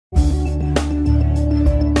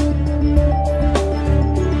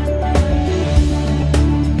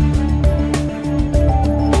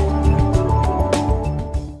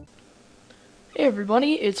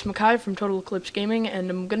everybody, it's Makai from Total Eclipse Gaming, and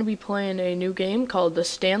I'm going to be playing a new game called the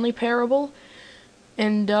Stanley Parable.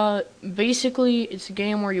 And basically, it's a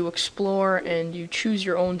game where you explore and you choose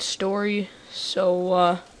your own story. So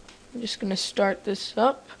I'm just going to start this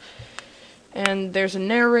up. And there's a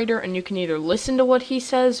narrator, and you can either listen to what he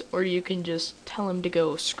says, or you can just tell him to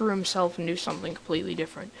go screw himself and do something completely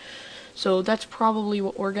different. So that's probably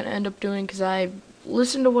what we're going to end up doing, because I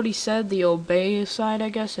listened to what he said, the obey side, I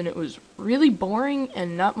guess, and it was really boring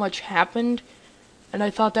and not much happened. And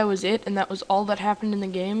I thought that was it, and that was all that happened in the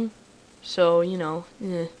game. So, you know,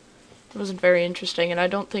 it wasn't very interesting, and I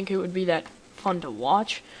don't think it would be that fun to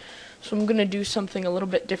watch. So I'm going to do something a little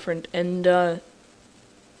bit different, and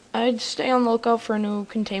I'd stay on the lookout for a new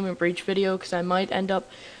Containment Breach video, because I might end up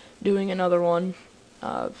doing another one.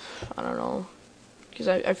 I don't know, because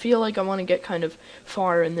I feel like I want to get kind of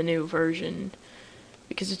far in the new version,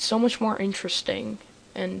 because it's so much more interesting,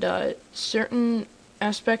 and certain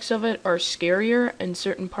aspects of it are scarier, and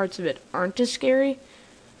certain parts of it aren't as scary.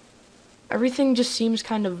 Everything just seems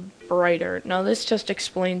kind of brighter. Now this just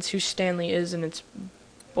explains who Stanley is, and it's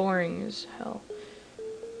boring as hell.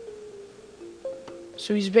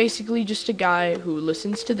 So he's basically just a guy who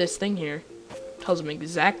listens to this thing here, tells him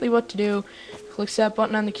exactly what to do, clicks that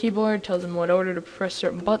button on the keyboard, tells him what order to press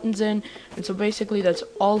certain buttons in, and so basically that's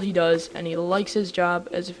all he does, and he likes his job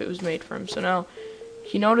as if it was made for him. So now,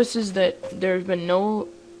 he notices that there's been no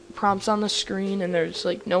prompts on the screen, and there's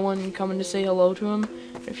like no one coming to say hello to him.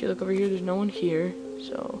 And if you look over here, there's no one here,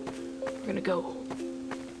 so we're gonna go.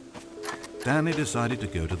 Stanley decided to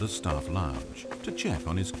go to the staff lounge to check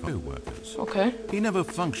on his co-workers. Okay. He never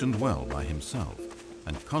functioned well by himself,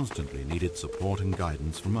 and constantly needed support and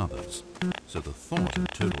guidance from others, so the thought of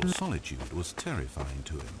total solitude was terrifying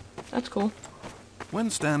to him. That's cool. When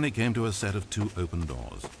Stanley came to a set of 2 open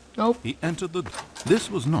doors, Nope. he entered the...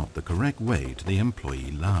 This was not the correct way to the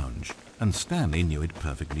employee lounge, and Stanley knew it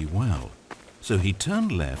perfectly well. So he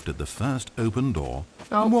turned left at the first open door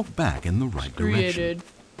and walked back in the right direction.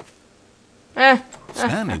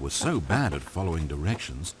 Stanley was so bad at following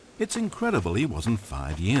directions, it's incredible he wasn't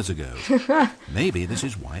 5 years ago. Maybe this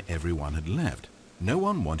is why everyone had left. No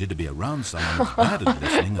one wanted to be around someone as bad at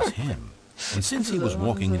listening as him. And since he was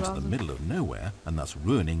walking into the middle of nowhere, and thus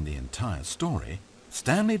ruining the entire story,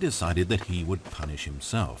 Stanley decided that he would punish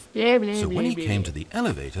himself. So when he came to the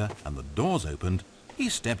elevator and the doors opened, he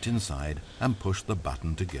stepped inside and pushed the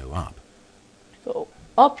button to go up. Go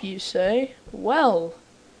up, you say? Well,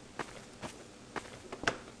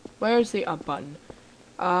 where's the up button?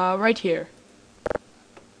 Right here.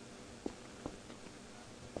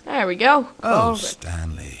 There we go. Oh,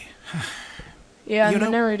 Stanley. Yeah, and the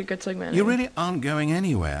narrator gets like mad. You really aren't going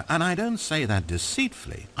anywhere, and I don't say that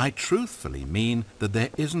deceitfully. I truthfully mean that there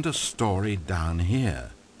isn't a story down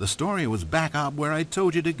here. The story was back up where I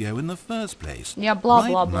told you to go in the first place. Yeah, blah,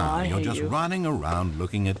 right blah, blah. Now, I you're hate just you. running around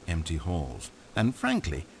looking at empty halls. And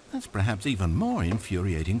frankly, that's perhaps even more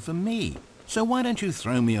infuriating for me. So why don't you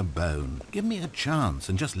throw me a bone, give me a chance,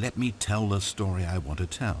 and just let me tell the story I want to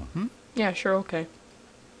tell, hmm? Yeah, sure, okay.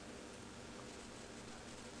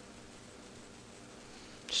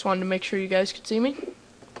 Just wanted to make sure you guys could see me.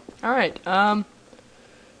 Alright,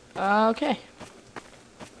 okay.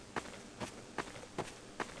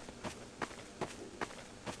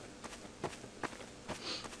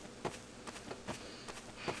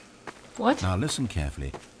 What? Now listen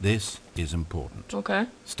carefully. This is important. Okay.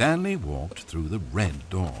 Stanley walked through the red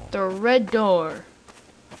door. The red door.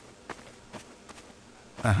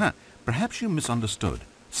 Aha. Perhaps you misunderstood.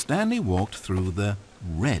 Stanley walked through the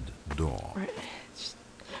red door.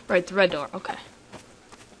 Right, the red door. Okay.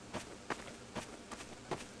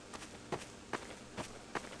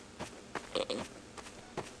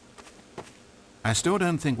 I still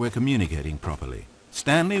don't think we're communicating properly.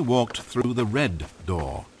 Stanley walked through the red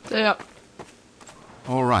door. Yep.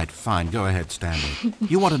 All right, fine. Go ahead, Stanley.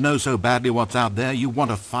 You want to know so badly what's out there? You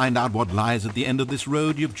want to find out what lies at the end of this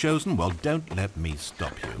road you've chosen? Well, don't let me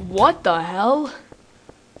stop you. What the hell?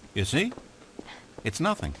 You see? It's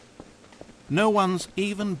nothing. No one's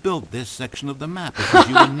even built this section of the map because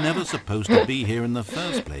you were never supposed to be here in the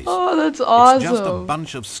first place. Oh, that's awesome. It's just a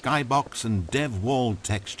bunch of skybox and dev wall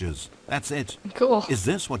textures. That's it. Cool. Is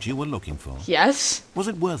this what you were looking for? Yes. Was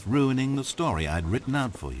it worth ruining the story I'd written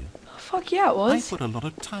out for you? Fuck yeah, it was. I put a lot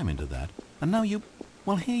of time into that, and now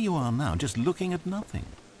well, here you are now, just looking at nothing.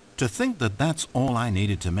 To think that that's all I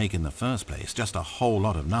needed to make in the first place, just a whole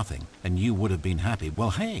lot of nothing, and you would have been happy. Well,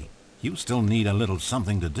 hey, you still need a little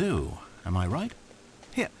something to do. Am I right?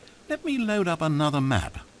 Here, let me load up another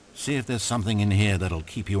map. See if there's something in here that'll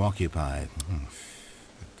keep you occupied.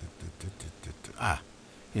 Ah,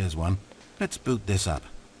 here's one. Let's boot this up.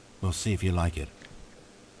 We'll see if you like it.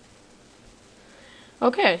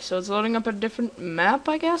 Okay, so it's loading up a different map,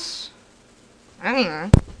 I guess? I don't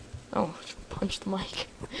know. Oh, punch the mic.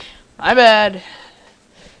 My bad.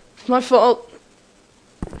 It's my fault.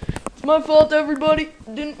 It's my fault, everybody.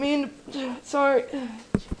 Didn't mean to. Sorry. I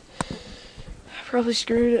probably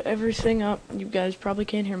screwed everything up. You guys probably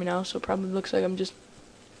can't hear me now, so it probably looks like I'm just...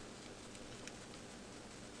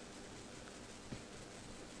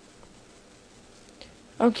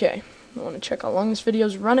 Okay. I want to check how long this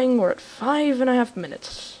video's running. We're at 5.5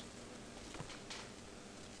 minutes.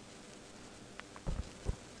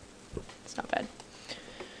 It's not bad.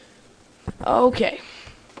 Okay.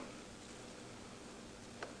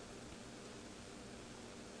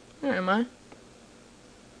 Where am I?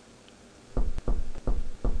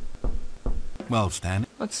 Well, Stan,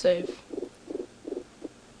 Let's save.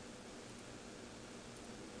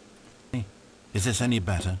 is this any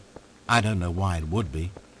better? I don't know why it would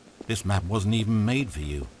be. This map wasn't even made for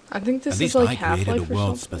you. I think this At is least like I created Half-Life a or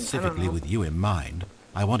world something. specifically with you in mind.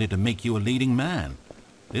 I wanted to make you a leading man.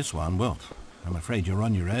 This one, well, I'm afraid you're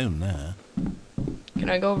on your own there. Can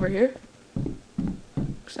I go over here?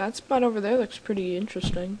 'Cause that spot over there looks pretty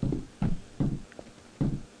interesting.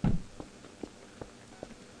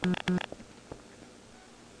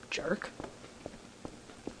 Jerk.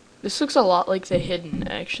 This looks a lot like The Hidden,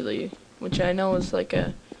 actually, which I know is like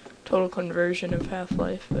a total conversion of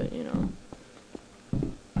Half-Life, but you know.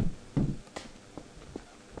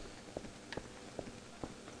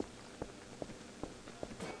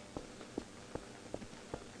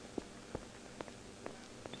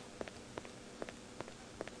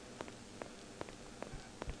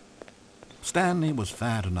 Stanley was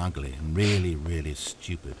fat and ugly and really, really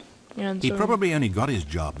stupid. Yeah, and He so probably only got his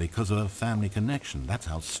job because of a family connection. That's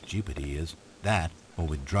how stupid he is. That, or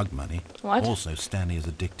with drug money. What? Also, Stanley is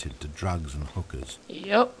addicted to drugs and hookers.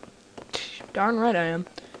 Yep. Darn right I am.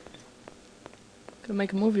 Gonna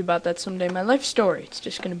make a movie about that someday. My life story. It's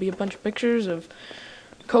just gonna be a bunch of pictures of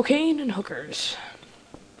cocaine and hookers.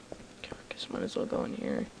 Okay, I guess I might as well go in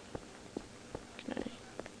here. Can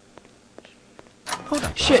Hold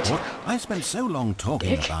up, Shit. Sport. I spent so long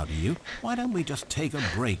talking Dick. about you. Why don't we just take a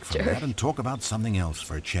break from Jerk. that and talk about something else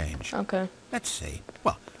for a change? Okay. Let's see.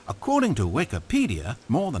 Well, according to Wikipedia,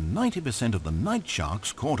 more than 90% of the night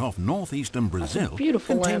sharks caught off northeastern Brazil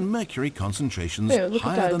beautiful contain lamp. mercury concentrations Wait, look at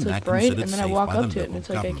higher that. than It's like that bright, considered and then I safe walk by up the to it, and local it's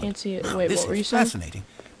like I government. can't see it. Wow, Wait, this what were you is saying? fascinating.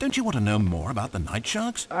 Don't you want to know more about the night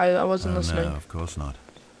sharks? I wasn't listening. No, of course not.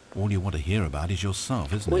 All you want to hear about is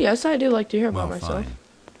yourself, isn't Well, it? yes, I do like to hear Well, about myself. fine.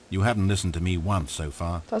 You haven't listened to me once so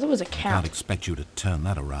far. Thought it was a I can't cat. expect you to turn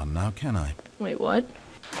that around now, can I? Wait, what?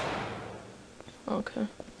 Okay.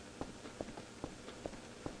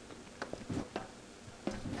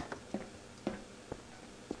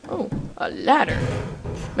 Oh, a ladder.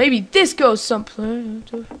 Maybe this goes someplace.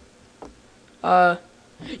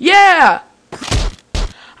 Yeah!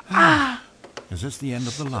 Is this the end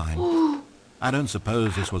of the line? I don't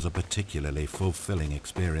suppose this was a particularly fulfilling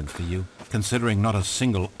experience for you, considering not a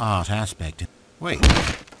single art aspect. Wait.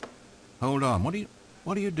 Hold on. What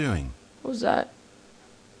are you doing? What was that?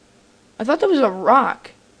 I thought that was a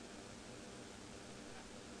rock.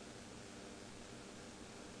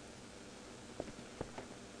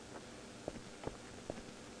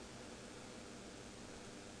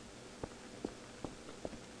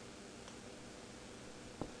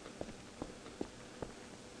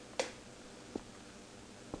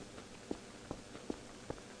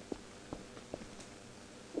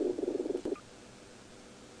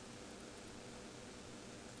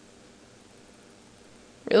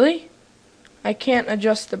 Really? I can't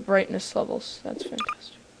adjust the brightness levels. That's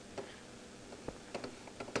fantastic.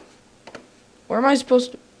 Where am I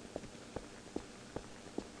supposed to...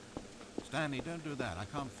 Stanley, don't do that. I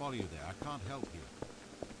can't follow you there. I can't help you.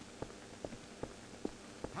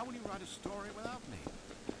 How will you write a story without me?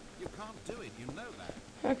 You can't do it. You know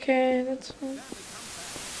that. Okay, that's fine. Stanley, come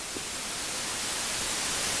back.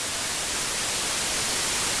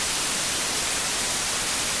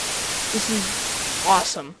 This is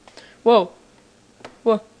awesome. Whoa.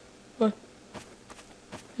 What? What?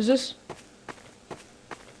 Is this?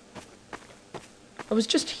 I was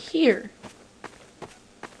just here.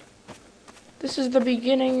 This is the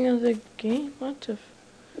beginning of the game? What the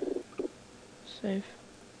save.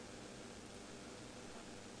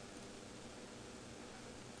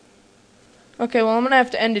 Okay, well, I'm gonna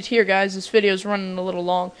have to end it here, guys. This video's running a little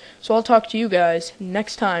long. So I'll talk to you guys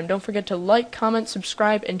next time. Don't forget to like, comment,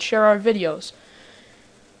 subscribe, and share our videos.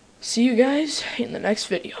 See you guys in the next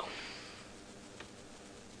video.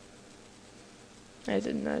 That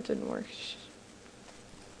didn't work.